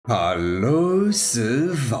Hello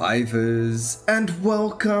survivors, and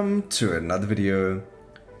welcome to another video.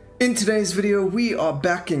 In today's video we are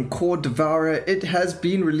back in core Devourer. It has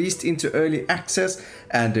been released into early access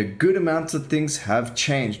and a good amount of things have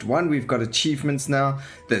changed. One, we've got achievements now,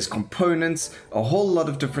 there's components, a whole lot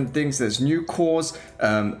of different things, there's new cores,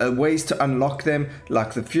 ways to unlock them,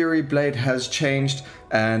 like the Fury Blade has changed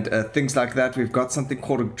and things like that. We've got something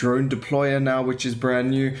called a drone deployer now, which is brand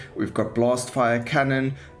new. We've got blast fire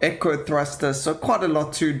cannon, echo thruster, so quite a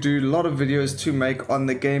lot to do, a lot of videos to make on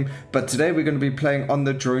the game. But today we're going to be playing on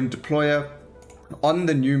the drone deployer on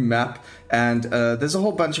the new map, and there's a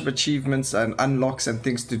whole bunch of achievements and unlocks and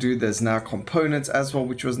things to do. There's now components as well,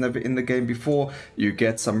 which was never in the game before. You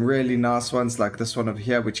get some really nice ones like this one over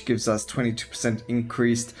here, which gives us 22%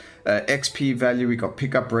 increased XP value. We got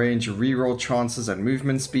pickup range, reroll chances, and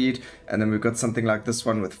movement speed. And then we've got something like this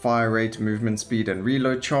one with fire rate, movement speed, and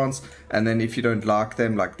reload chance. And then if you don't like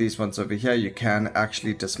them, like these ones over here, you can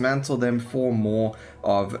actually dismantle them for more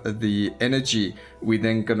of the energy. We're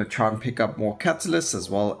then going to try and pick up more catalysts as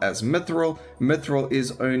well as mithril. Mithril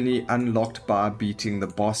is only unlocked by beating the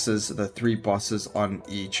bosses, the 3 bosses on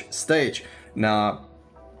each stage. Now,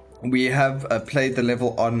 we have played the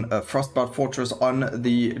level on Frostbite Fortress on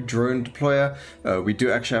the drone deployer. We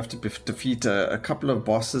do actually have to defeat a couple of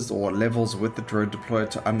bosses or levels with the drone deployer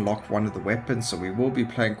to unlock one of the weapons, so we will be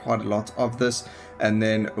playing quite a lot of this. And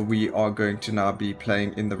then we are going to now be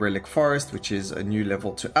playing in the Relic Forest, which is a new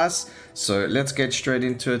level to us. So let's get straight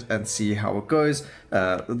into it and see how it goes.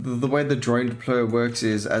 The way the drone deployer works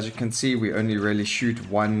is, as you can see, we only really shoot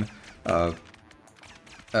one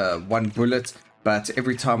bullet. But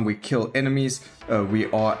every time we kill enemies, we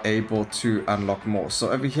are able to unlock more. So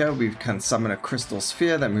over here, we can summon a crystal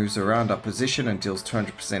sphere that moves around our position and deals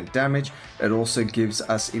 200% damage. It also gives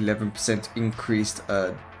us 11% increased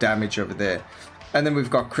damage over there. And then we've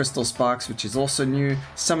got crystal sparks, which is also new.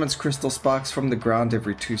 Summons crystal sparks from the ground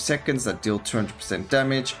every 2 seconds that deal 200%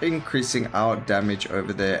 damage, increasing our damage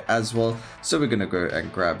over there as well. So we're going to go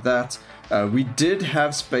and grab that. We did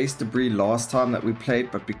have space debris last time that we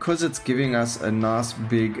played, but because it's giving us a nice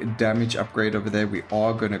big damage upgrade over there, we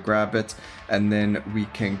are going to grab it. And then we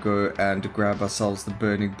can go and grab ourselves the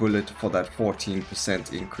burning bullet for that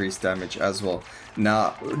 14% increased damage as well.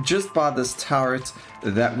 Now, just by this turret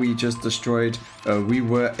that we just destroyed, we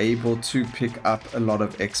were able to pick up a lot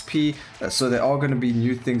of XP. So there are going to be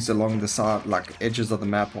new things along the side, like edges of the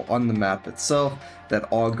map or on the map itself, that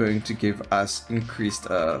are going to give us increased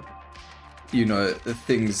you know,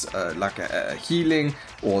 things like healing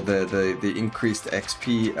or the increased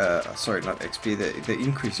XP, sorry, not XP, the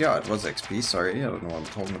increase, yeah, it was XP, sorry, I don't know what I'm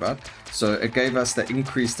talking about. So it gave us the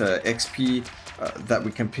increased XP that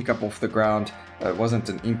we can pick up off the ground. It wasn't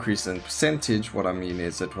an increase in percentage, what I mean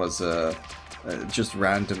is it was just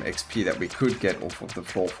random XP that we could get off of the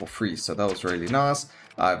floor for free, so that was really nice.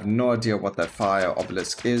 I have no idea what that fire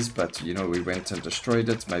obelisk is, but you know, we went and destroyed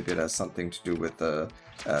it. Maybe it has something to do with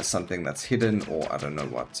something that's hidden, or I don't know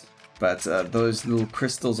what. But those little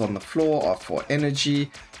crystals on the floor are for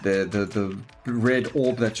energy. The red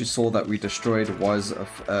orb that you saw that we destroyed was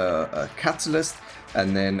a catalyst.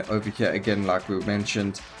 And then over here again, like we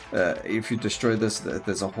mentioned, if you destroy this,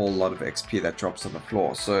 there's a whole lot of XP that drops on the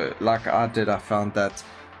floor. So like I did, I found that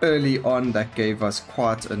early on that gave us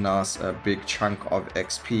quite a nice big chunk of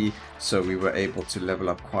XP, so we were able to level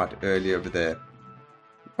up quite early over there.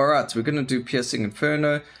 Alright, we're going to do Piercing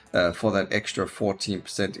Inferno for that extra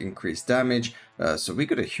 14% increased damage. So we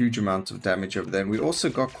got a huge amount of damage over there. And we also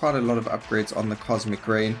got quite a lot of upgrades on the Cosmic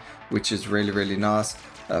Rain, which is really, really nice.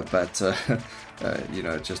 You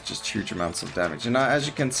know, just huge amounts of damage. And now, as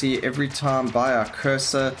you can see, every time by our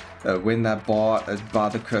cursor, when that bar by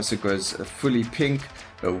the cursor goes fully pink,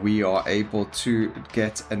 we are able to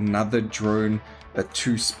get another drone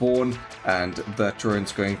to spawn, and that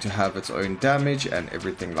drone's going to have its own damage and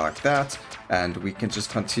everything like that, and we can just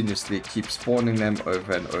continuously keep spawning them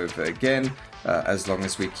over and over again, as long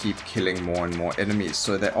as we keep killing more and more enemies.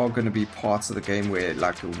 So there are going to be parts of the game where,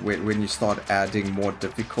 like when you start adding more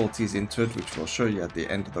difficulties into it, which we'll show you at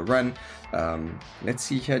the end of the run. Let's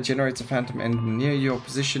see here, generates a phantom enemy near your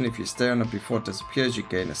position. If you stay on it before it disappears, you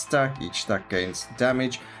gain a stack. Each stack gains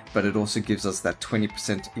damage, but it also gives us that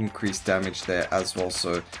 20% increased damage there as well.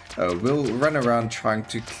 So we'll run around trying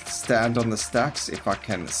to stand on the stacks if I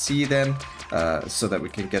can see them, so that we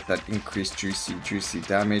can get that increased juicy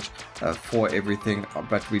damage for everything,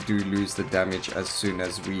 but we do lose the damage as soon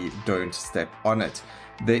as we don't step on it.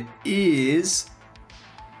 There is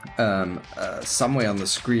somewhere on the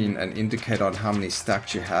screen an indicator on how many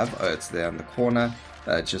stacks you have. Oh, it's there in the corner,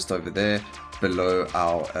 just over there. below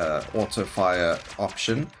our auto fire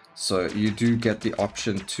option. So you do get the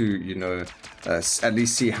option to, you know, at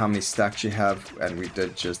least see how many stacks you have, and we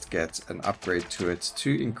did just get an upgrade to it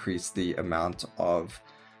to increase the amount of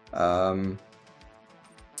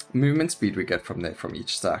movement speed we get from there from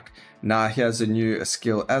each stack. Now here's a new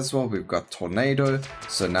skill as well. We've got tornado,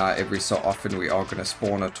 so now every so often we are going to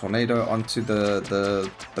spawn a tornado onto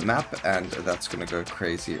the map, and that's going to go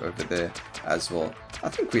crazy over there as well. I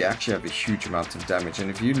think we actually have a huge amount of damage, and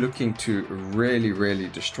if you're looking to really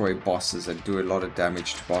destroy bosses and do a lot of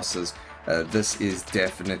damage to bosses, this is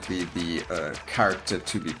definitely the character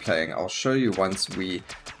to be playing. I'll show you once we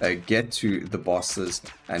get to the bosses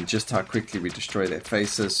and just how quickly we destroy their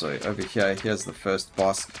faces. So over here, here's the first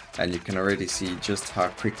boss, and you can already see just how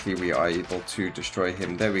quickly we are able to destroy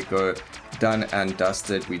him. There we go, done and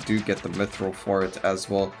dusted. We do get the mithril for it as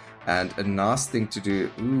well. And a nice thing to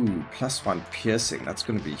do, ooh, +1 piercing, that's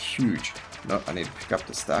going to be huge. No, I need to pick up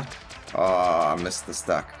the stack. Oh, I missed the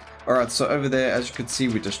stack. Alright, so over there, as you can see,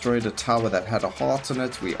 we destroyed a tower that had a heart on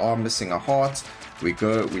it. We are missing a heart. We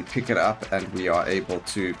go, we pick it up, and we are able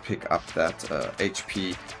to pick up that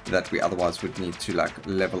HP that we otherwise would need to like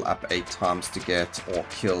level up 8 times to get, or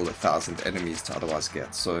kill 1,000 enemies to otherwise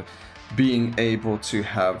get. So being able to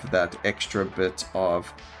have that extra bit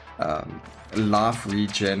of life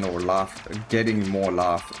regen, or life, getting more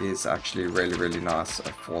life, is actually really nice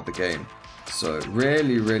for the game. So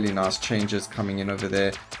really nice changes coming in over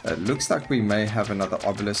there. Looks like we may have another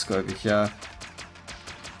obelisk over here.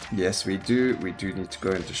 Yes, we do. We do need to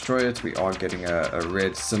go and destroy it. We are getting a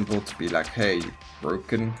red symbol to be like, hey, you're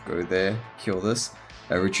broken, go there, kill this.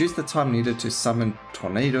 Reduce the time needed to summon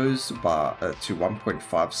tornadoes by to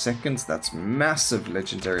 1.5 seconds. That's massive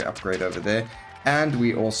legendary upgrade over there. And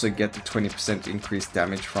we also get the 20% increased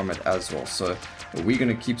damage from it as well. So we're going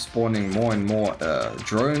to keep spawning more and more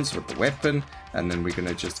drones with the weapon, and then we're going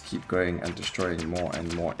to just keep going and destroying more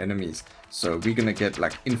and more enemies. So we're going to get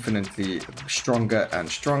like infinitely stronger and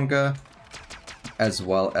stronger, as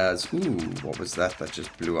well as, ooh, what was that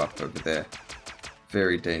just blew up over there?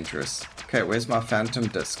 Very dangerous. Okay, where's my phantom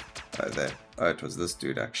disc? Oh, there. Oh, it was this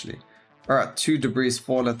dude actually. Alright, 2 debris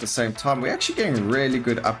fall at the same time. We're actually getting really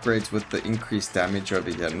good upgrades with the increased damage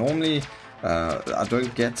over here. Normally, I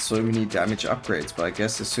don't get so many damage upgrades, but I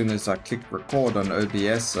guess as soon as I click record on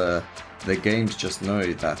OBS, the games just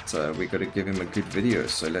know that we got to give him a good video.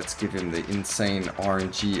 So let's give him the insane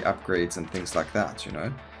RNG upgrades and things like that, you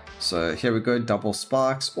know. So here we go, double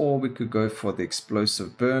sparks, or we could go for the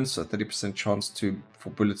explosive burn, so 30% chance for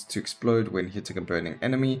bullets to explode when hitting a burning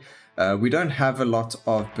enemy. We don't have a lot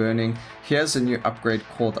of burning. Here's a new upgrade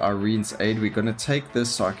called Irene's Aid. We're going to take this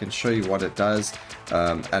so I can show you what it does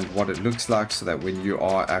and what it looks like, so that when you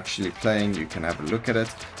are actually playing, you can have a look at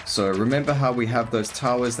it. So remember how we have those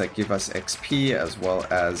towers that give us XP as well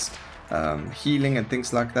as healing and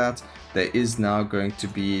things like that? There is now going to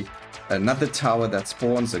be another tower that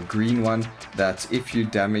spawns, a green one, that if you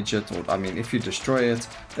damage it, or I mean if you destroy it,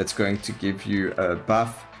 it's going to give you a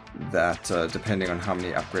buff that depending on how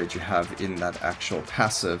many upgrades you have in that actual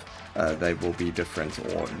passive, they will be different,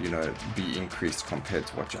 or you know, be increased compared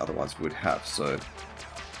to what you otherwise would have. So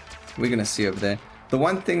we're going to see over there. The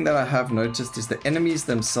one thing that I have noticed is the enemies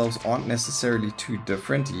themselves aren't necessarily too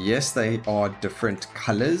different. Yes, they are different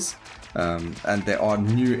colors, and there are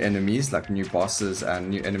new enemies, like new bosses, and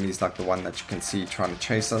new enemies like the one that you can see trying to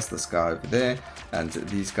chase us, this guy over there, and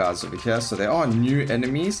these guys over here. So there are new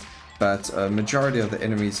enemies, but a majority of the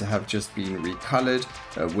enemies have just been recolored.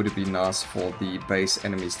 Would it be nice for the base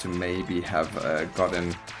enemies to maybe have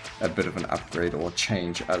gotten a bit of an upgrade or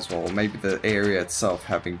change as well? Maybe the area itself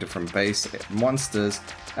having different base monsters,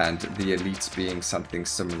 and the elites being something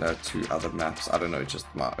similar to other maps. I don't know, just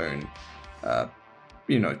my own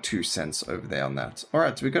you know, 2 cents over there on that.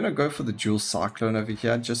 Alright, we're going to go for the dual cyclone over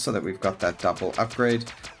here, just so that we've got that double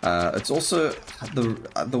upgrade. It's also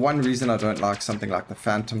the one reason I don't like something like the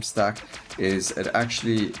phantom stack is it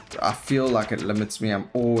actually, I feel like it limits me. I'm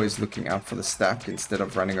always looking out for the stack instead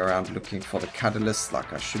of running around looking for the catalysts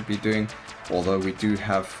like I should be doing. Although we do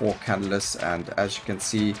have 4 catalysts, and as you can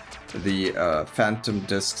see, the phantom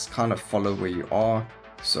discs kind of follow where you are,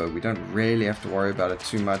 so we don't really have to worry about it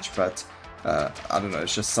too much. But I don't know,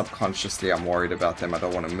 it's just subconsciously I'm worried about them. I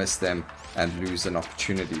don't want to miss them and lose an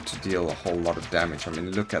opportunity to deal a whole lot of damage. I mean,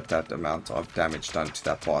 look at that amount of damage done to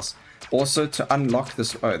that boss. Also, to unlock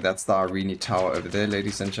this, oh, that's the Irene Tower over there,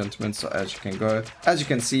 ladies and gentlemen. So as you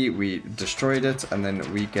can see, we destroyed it, and then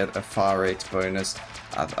we get a fire rate bonus.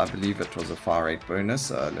 I believe it was a fire rate bonus.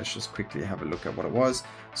 Let's just quickly have a look at what it was.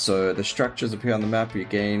 So the structures appear on the map. You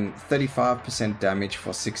gain 35% damage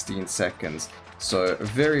for 16 seconds. So a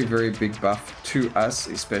very, very big buff to us,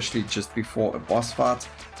 especially just before a boss fight.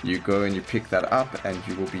 You go and you pick that up and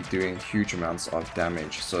you will be doing huge amounts of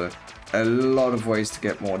damage. So a lot of ways to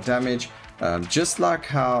get more damage. Just like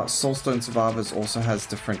how Soulstone Survivors also has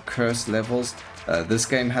different curse levels, this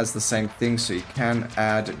game has the same thing, so you can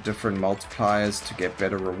add different multipliers to get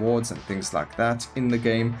better rewards and things like that in the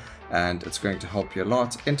game, and it's going to help you a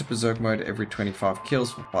lot. Enter Berserk mode every 25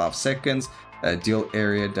 kills for 5 seconds. Deal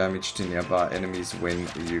area damage to nearby enemies when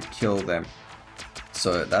you kill them.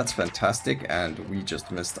 So that's fantastic, and we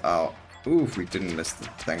just missed our... Oof, we didn't miss it,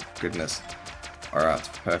 thank goodness. Alright,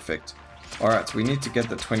 perfect. Alright, we need to get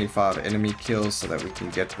the 25 enemy kills so that we can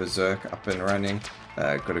get Berserk up and running.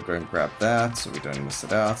 Gotta go and grab that so we don't miss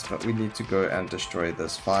it out, but we need to go and destroy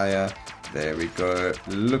this fire. There we go.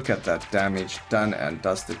 Look at that damage done and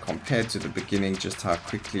dusted compared to the beginning, just how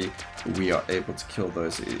quickly we are able to kill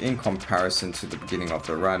those in comparison to the beginning of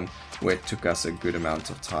the run, where it took us a good amount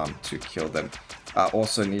of time to kill them. I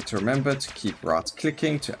also need to remember to keep right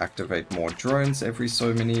clicking to activate more drones. Every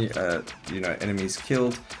so many enemies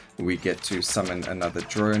killed, we get to summon another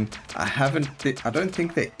drone. I don't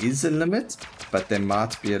think there is a limit, but there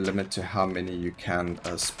might be a limit to how many you can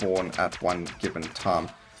spawn at one given time.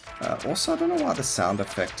 Also, I don't know why the sound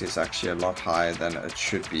effect is actually a lot higher than it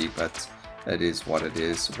should be, but it is what it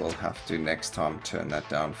is. We'll have to next time turn that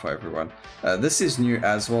down for everyone. This is new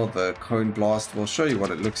as well, the cone blast. We'll show you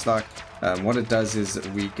what it looks like. What it does is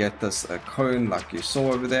we get this cone like you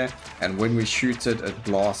saw over there, and when we shoot it, it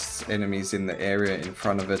blasts enemies in the area in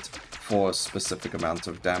front of it for a specific amount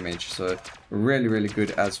of damage. So really, really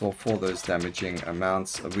good as well for those damaging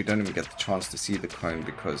amounts. We don't even get the chance to see the cone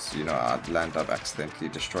because, you know, I'd land up accidentally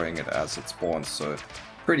destroying it as it spawns. So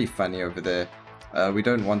pretty funny over there. We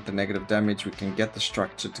don't want the negative damage. We can get the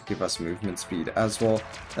structure to give us movement speed as well.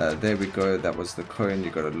 There we go. That was the cone. You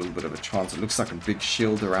got a little bit of a chance. It looks like a big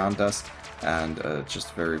shield around us, and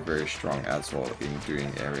just very, very strong as well in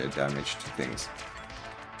doing area damage to things.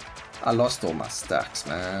 I lost all my stacks,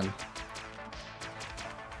 man.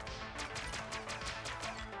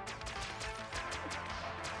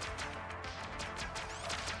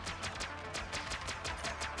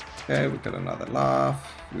 Okay, we got another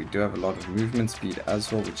laugh. We do have a lot of movement speed as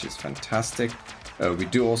well, which is fantastic. We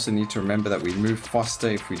do also need to remember that we move faster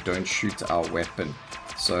if we don't shoot our weapon.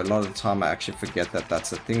 So a lot of the time I actually forget that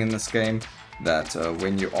that's a thing in this game, that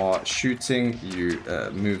when you are shooting, you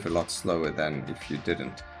move a lot slower than if you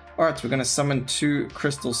didn't. Alright, we're going to summon 2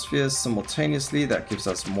 crystal spheres simultaneously. That gives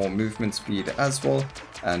us more movement speed as well.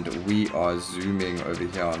 And we are zooming over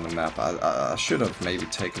here on the map. I should have maybe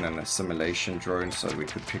taken an assimilation drone so we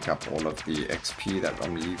could pick up all of the XP that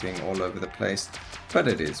I'm leaving all over the place. But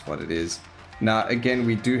it is what it is. Now, again,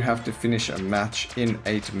 we do have to finish a match in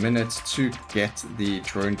 8 minutes to get the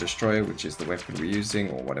drone destroyer, which is the weapon we're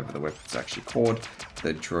using, or whatever the weapon's actually called.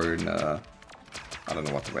 The drone... I don't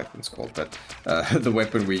know what the weapon's called, but the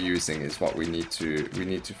weapon we're using is what we need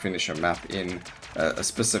to finish a map in a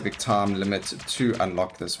specific time limit to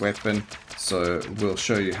unlock this weapon. So we'll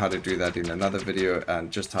show you how to do that in another video and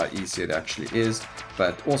just how easy it actually is.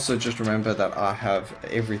 But also just remember that I have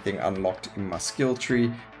everything unlocked in my skill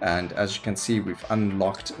tree, and as you can see, we've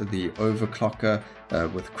unlocked the overclocker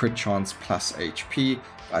with crit chance plus HP.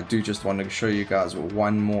 I do just want to show you guys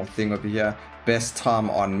one more thing over here. Best time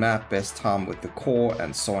on map, best time with the core,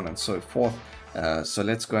 and so on and so forth. So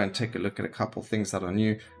let's go and take a look at a couple things that are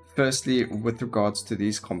new. Firstly, with regards to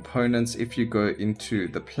these components, if you go into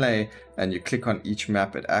the play and you click on each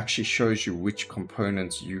map, it actually shows you which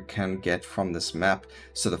components you can get from this map.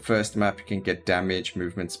 So the first map, you can get damage,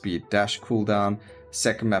 movement speed, dash cooldown.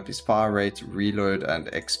 Second map is fire rate, reload, and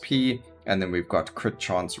XP. And then we've got crit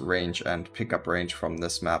chance, range, and pickup range from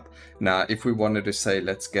this map. Now, if we wanted to say,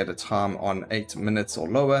 let's get a time on 8 minutes or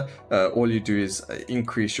lower, all you do is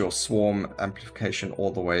increase your swarm amplification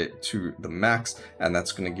all the way to the max, and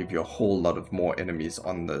that's going to give you a whole lot of more enemies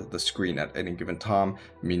on the screen at any given time,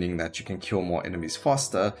 meaning that you can kill more enemies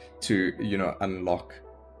faster to, you know, unlock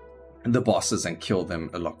the bosses and kill them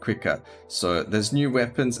a lot quicker. So there's new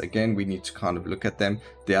weapons. Again, we need to kind of look at them.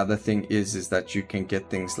 The other thing is that you can get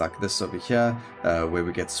things like this over here, where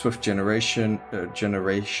we get swift generation,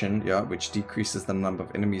 which decreases the number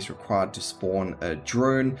of enemies required to spawn a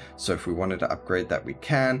drone. So if we wanted to upgrade that, we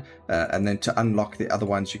can. And then to unlock the other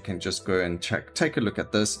ones, you can just go and take a look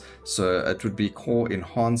at this. So it would be core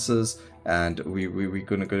enhancers. and we're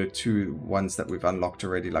going to go to ones that we've unlocked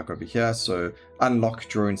already, like over here. So unlock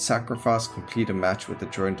drone sacrifice, complete a match with the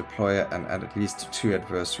drone deployer and at least 2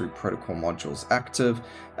 adversary protocol modules active,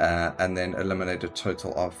 and then eliminate a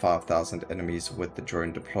total of 5,000 enemies with the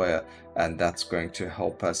drone deployer, and that's going to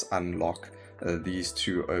help us unlock these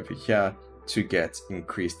 2 over here to get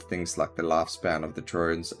increased things like the lifespan of the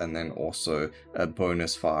drones, and then also a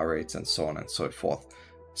bonus fire rate and so on and so forth.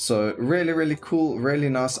 So really cool, really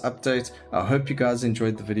nice update. I hope you guys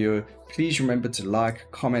enjoyed the video. Please remember to like,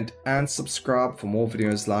 comment and subscribe for more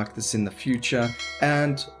videos like this in the future,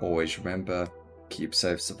 and always remember, keep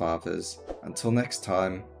safe survivors. Until next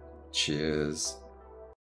time, cheers.